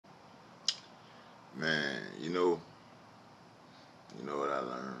Man, you know what I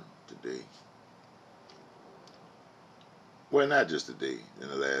learned today. Well, not just today. In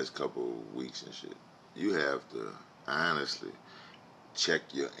the last couple of weeks and shit, you have to honestly check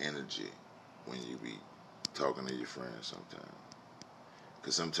your energy when you be talking to your friends. Sometimes,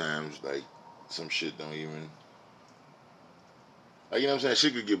 cause sometimes like some shit don't even like you know what I'm saying.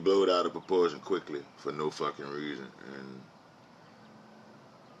 Shit could get blowed out of proportion quickly for no fucking reason, and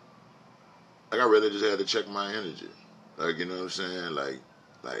like I really just had to check my energy. Like you know what I'm saying. Like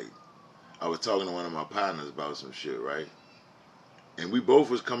I was talking to one of my partners about some shit, right? And we both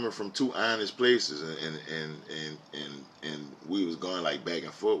was coming from two honest places, and we was going like back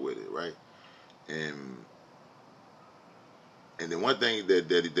and forth with it, right? And and then one thing that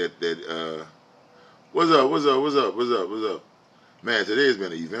what's up, man? Today has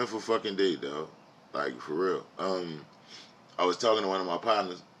been an eventful fucking day, dog. Like for real. I was talking to one of my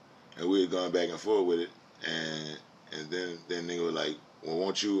partners, and we were going back and forth with it, and then they were like, well,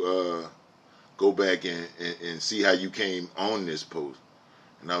 won't you go back and see how you came on this post?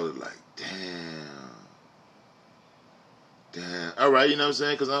 And I was like, damn. All right, you know what I'm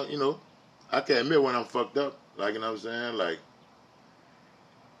saying? Because I can admit when I'm fucked up. Like, you know what I'm saying? Like,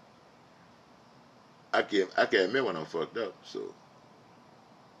 I can admit when I'm fucked up. So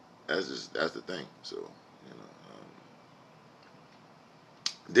that's the thing. So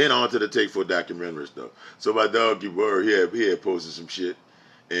then on to the Take for documentary stuff. So my dog, Word, he had posted some shit,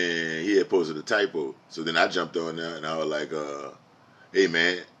 and he had posted a typo. So then I jumped on there, and I was like, hey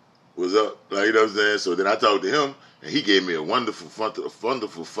man, what's up? Like, you know what I'm saying? So then I talked to him, and he gave me a wonderful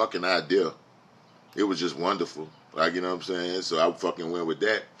fucking idea. It was just wonderful. Like, you know what I'm saying? So I fucking went with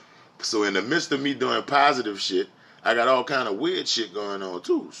that. So in the midst of me doing positive shit, I got all kind of weird shit going on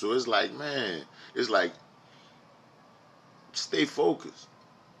too. So it's like, man, it's like, stay focused.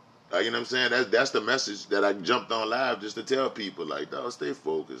 Like, you know what I'm saying? That's the message that I jumped on live just to tell people, like, dog, stay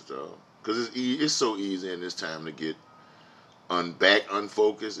focused, dog. Because it's so easy in this time to get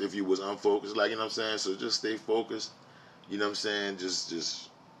unfocused if you was unfocused. Like, you know what I'm saying? So just stay focused. You know what I'm saying? Just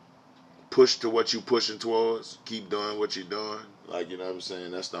push to what you pushing towards. Keep doing what you're doing. Like, you know what I'm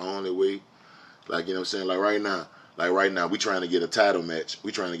saying? That's the only way. Like, you know what I'm saying? Like right now, we trying to get a title match.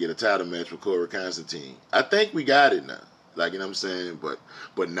 We trying to get a title match with Corey Constantine. I think we got it now. Like, you know what I'm saying?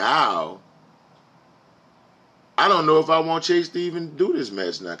 But now, I don't know if I want Chase to even do this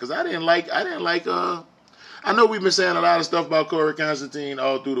match now. Because I didn't like, I know we've been saying a lot of stuff about Corey Constantine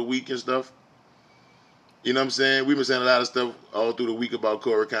all through the week and stuff. You know what I'm saying? We've been saying a lot of stuff all through the week about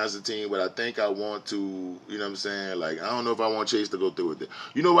Corey Constantine, but I think I want to, you know what I'm saying? Like, I don't know if I want Chase to go through with it.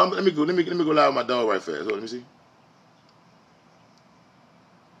 You know what? Let me go live with my dog right fast. Hold on, let me see.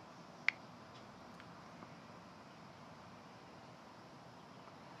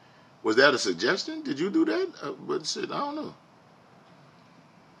 Was that a suggestion? Did you do that? But shit, I don't know.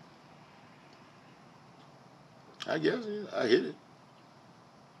 I guess yeah, I hit it.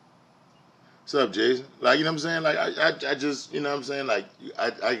 What's up, Jason? Like, you know what I'm saying? Like, I just, you know what I'm saying? Like,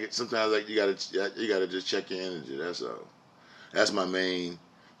 I get sometimes like you gotta just check your energy. That's all. That's my main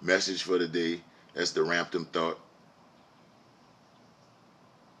message for the day. That's the Rampton thought.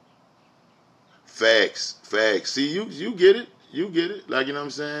 Facts. See, you get it. You get it. Like, you know what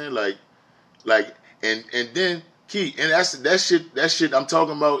I'm saying? Like, and then Key, and that shit I'm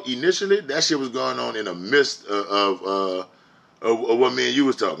talking about initially. That shit was going on in the midst of what me and you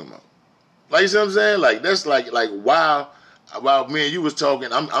was talking about. Like, you see what I'm saying? Like, that's like while me and you was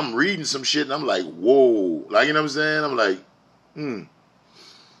talking, I'm reading some shit and I'm like, whoa. Like, you know what I'm saying? I'm like, hmm.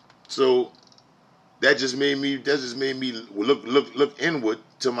 So that just made me look inward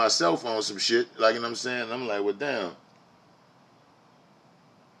to myself on some shit. Like, you know what I'm saying? And I'm like, well, damn.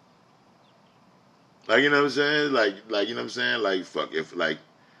 Like, you know what I'm saying? Like you know what I'm saying? Like, fuck, if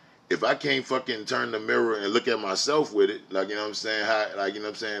I can't fucking turn the mirror and look at myself with it, like, you know what I'm saying? How, like, you know what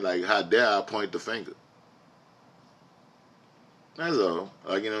I'm saying? Like, how dare I point the finger? That's all.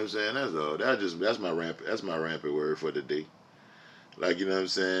 Like, you know what I'm saying? That's all. That's my rampant word for the day. Like, you know what I'm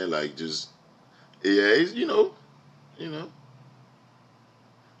saying? Like, just yeah, you know.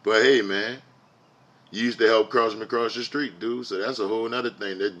 But hey, man, you used to help cross me across the street, dude. So that's a whole nother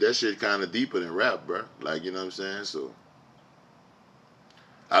thing. That shit kind of deeper than rap, bro. Like, you know what I'm saying? So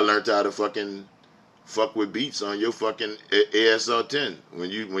I learned how to fucking fuck with beats on your fucking ASR 10 when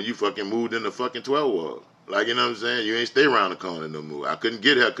you fucking moved in the fucking 12 wall. Like, you know what I'm saying? You ain't stay around the corner no more. I couldn't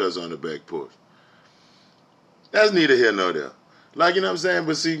get haircuts on the back porch. That's neither here nor there. Like, you know what I'm saying?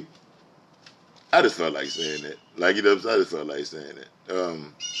 But see, I just felt like saying that. Like, you know what I'm saying? I just felt like saying that.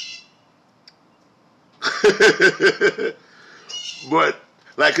 But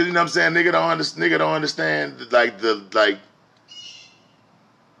Like, cause you know what I'm saying, nigga don't understand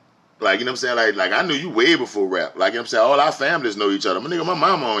like you know what I'm saying, like I knew you way before rap. Like you know what I'm saying, all our families know each other. My nigga, my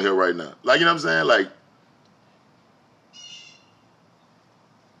mama on here right now. Like you know what I'm saying, like.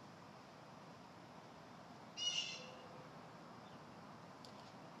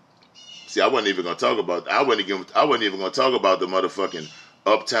 See, I wasn't even gonna talk about. I wasn't even gonna talk about the motherfucking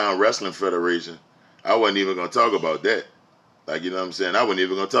Uptown Wrestling Federation. I wasn't even gonna talk about that. Like you know what I'm saying. I wasn't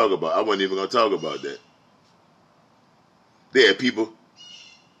even gonna talk about that. They had people.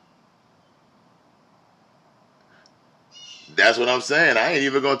 That's what I'm saying. I ain't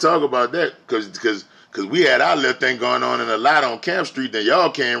even gonna talk about that because we had our little thing going on in a lot on Camp Street. Then y'all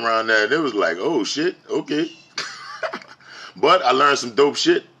came around there and it was like, oh shit, okay. But I learned some dope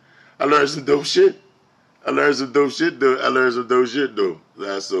shit. I learned some dope shit though.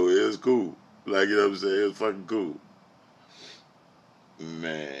 That's so it was cool. Like you know what I'm saying, it was fucking cool,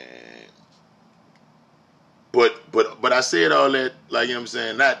 man. But I said all that, like you know what I'm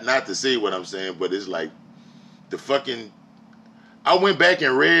saying, not to say what I'm saying, but it's like the fucking. I went back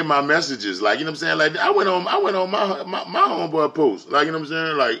and read my messages, like you know what I'm saying. Like I went on my homeboy post, like you know what I'm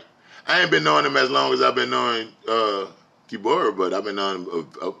saying. Like I ain't been knowing him as long as I've been knowing Kibora, but I've been knowing him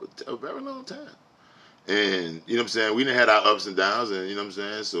a very long time. And you know what I'm saying, we done had our ups and downs, and you know what I'm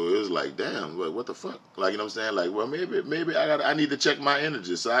saying. So it was like, damn, what the fuck, like you know what I'm saying. Like, well, maybe I need to check my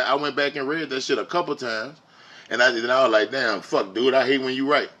energy. So I went back and read that shit a couple times, and I was like, damn, fuck, dude, I hate when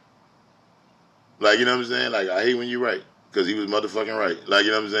you write. Like you know what I'm saying. Like I hate when you write. Because he was motherfucking right. Like,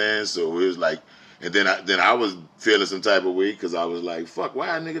 you know what I'm saying? So it was like, and then I was feeling some type of way because I was like, fuck,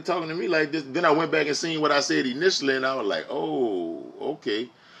 why a nigga talking to me like this? Then I went back and seen what I said initially, and I was like, oh, okay,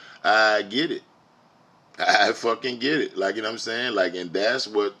 I get it. I fucking get it. Like, you know what I'm saying? Like, and that's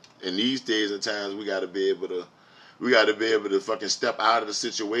what, in these days and times, we got to be able to fucking step out of the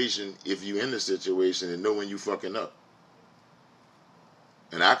situation if you in the situation and know when you fucking up.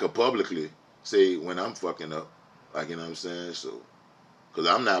 And I could publicly say when I'm fucking up. Like, you know what I'm saying? So, because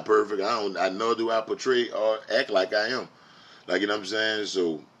I'm not perfect. I know do I portray or act like I am. Like, you know what I'm saying?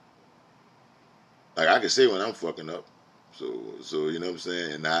 So, like, I can say when I'm fucking up. So you know what I'm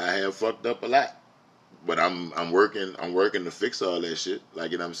saying? And I have fucked up a lot. But I'm working to fix all that shit.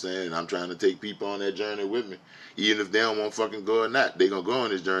 Like, you know what I'm saying? And I'm trying to take people on that journey with me. Even if they don't want to fucking go or not, they going to go on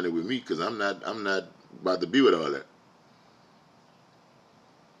this journey with me because I'm not about to be with all that.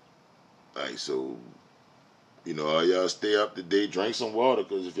 Like, so... You know, all y'all stay up to date, drink some water,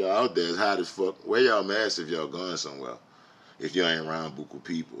 because if y'all out there, it's hot as fuck. Wear y'all masks if y'all going somewhere. If y'all ain't around buku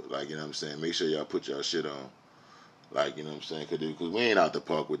people. Like, you know what I'm saying? Make sure y'all put y'all shit on. Like, you know what I'm saying? Because we ain't out the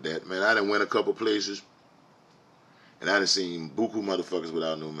park with that. Man, I done went a couple places, and I done seen buku motherfuckers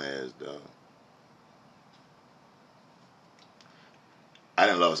without no mask, dog. I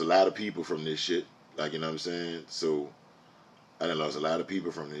done lost a lot of people from this shit. Like, you know what I'm saying? So... I done lost a lot of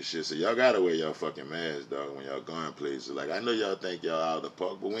people from this shit, so y'all gotta wear y'all fucking masks, dog, when y'all going places. Like, I know y'all think y'all out the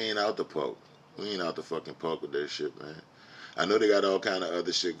park, but we ain't out the park. We ain't out the fucking park with that shit, man. I know they got all kind of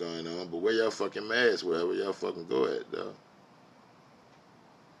other shit going on, but wear y'all fucking masks wherever y'all fucking go at, dog.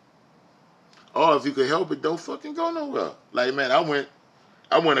 Or if you could help it, don't fucking go nowhere. Like, man, I went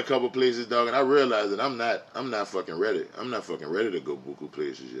a couple places, dog, and I realized that I'm not fucking ready. I'm not fucking ready to go buku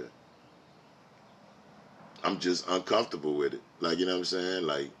places yet. I'm just uncomfortable with it. Like, you know what I'm saying?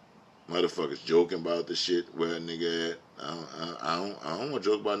 Like, motherfuckers joking about the shit where a nigga at. I don't want to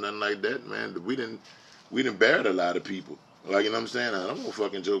joke about nothing like that, man. We done buried a lot of people. Like, you know what I'm saying? I don't want to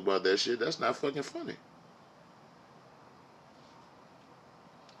fucking joke about that shit. That's not fucking funny.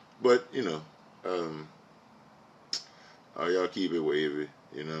 But, you know, y'all keep it wavy.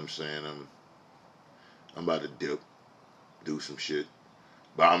 You know what I'm saying? I'm about to dip, do some shit.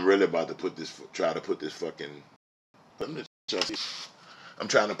 But I'm really about to try to put this fucking. I'm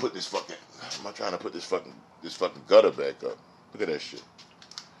trying to put this fucking gutter back up. Look at that shit.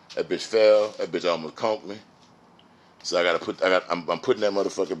 That bitch fell. That bitch almost conked me. So I'm putting that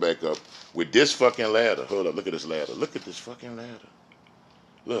motherfucker back up with this fucking ladder. Hold up, look at this ladder. Look at this fucking ladder.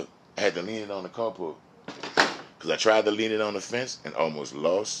 Look, I had to lean it on the carport because I tried to lean it on the fence and almost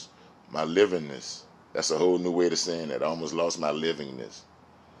lost my livingness. That's a whole new way of saying that. I almost lost my livingness.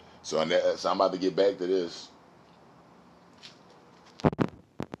 So I'm about to get back to this.